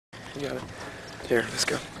You got it. Here, let's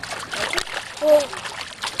go. Oh.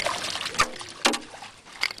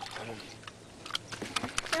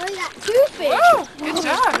 Now we got 2 fish. Whoa, good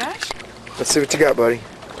job, Ash. Let's see what you got, buddy.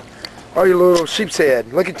 Oh, you little sheep's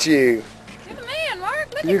head. Look at you. You're the man,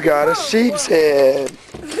 Mark. Look You at got a sheep's head.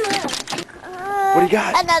 What do you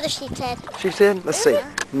got? Another sheep's head. Sheep's head? Let's see.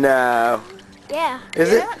 No. Yeah.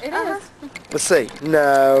 Is it? It is. Let's see.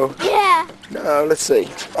 No. Yeah. No, let's see.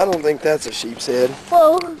 I don't think that's a sheep's head.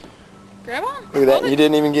 Whoa. Grab on. Look at that. You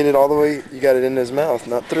didn't even get it all the way. You got it in his mouth,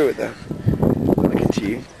 not through it, though. Look at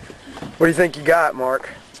you. What do you think you got, Mark?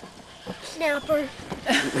 Snapper.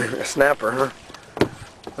 A snapper, huh?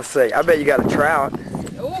 Let's see. I bet you got a trout.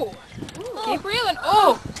 Oh. Keep reeling.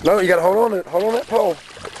 Oh. No, you got to hold on to it. Hold on that pole.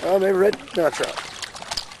 Oh, maybe red. No, trout.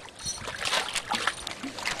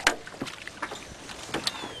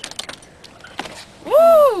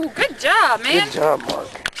 Woo. Good job, man. Good job, Mark.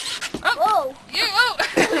 Oh. You. Oh.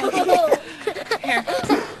 Here.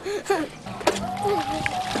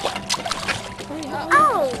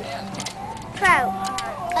 Oh. Trout.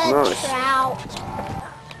 Nice. Trout.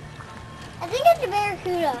 I think it's a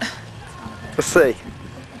barracuda. Let's see.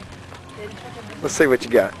 Let's see what you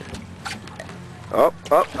got. Up,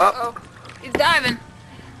 up, up. Uh-oh. He's diving.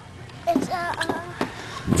 It's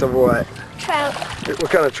It's a what? trout. What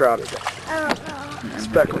kind of trout is that? I don't know.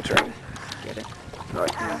 Speckled trout. Get it. All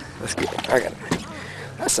right, let's get it. I got it.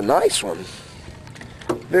 That's a nice one.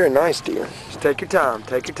 Very nice, dear. Just take your time.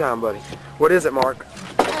 Take your time, buddy. What is it, Mark?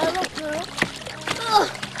 I don't know. Ugh.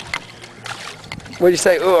 What'd you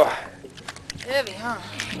say? Ugh. Heavy, huh?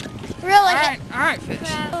 Really? All right, fish.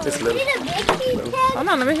 It's little. Is it a big sheep's head? Hold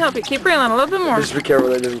on, let me help you. Keep reeling a little bit more. Just be careful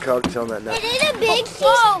that it doesn't catch on that net. It is a big sheep's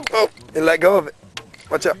Oh, and let go of it.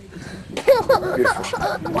 Watch out. Beautiful.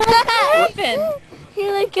 What happened? He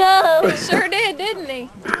let go. He sure did, didn't he?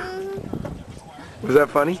 Was that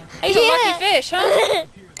funny? He's a lucky fish, huh?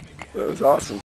 That was awesome.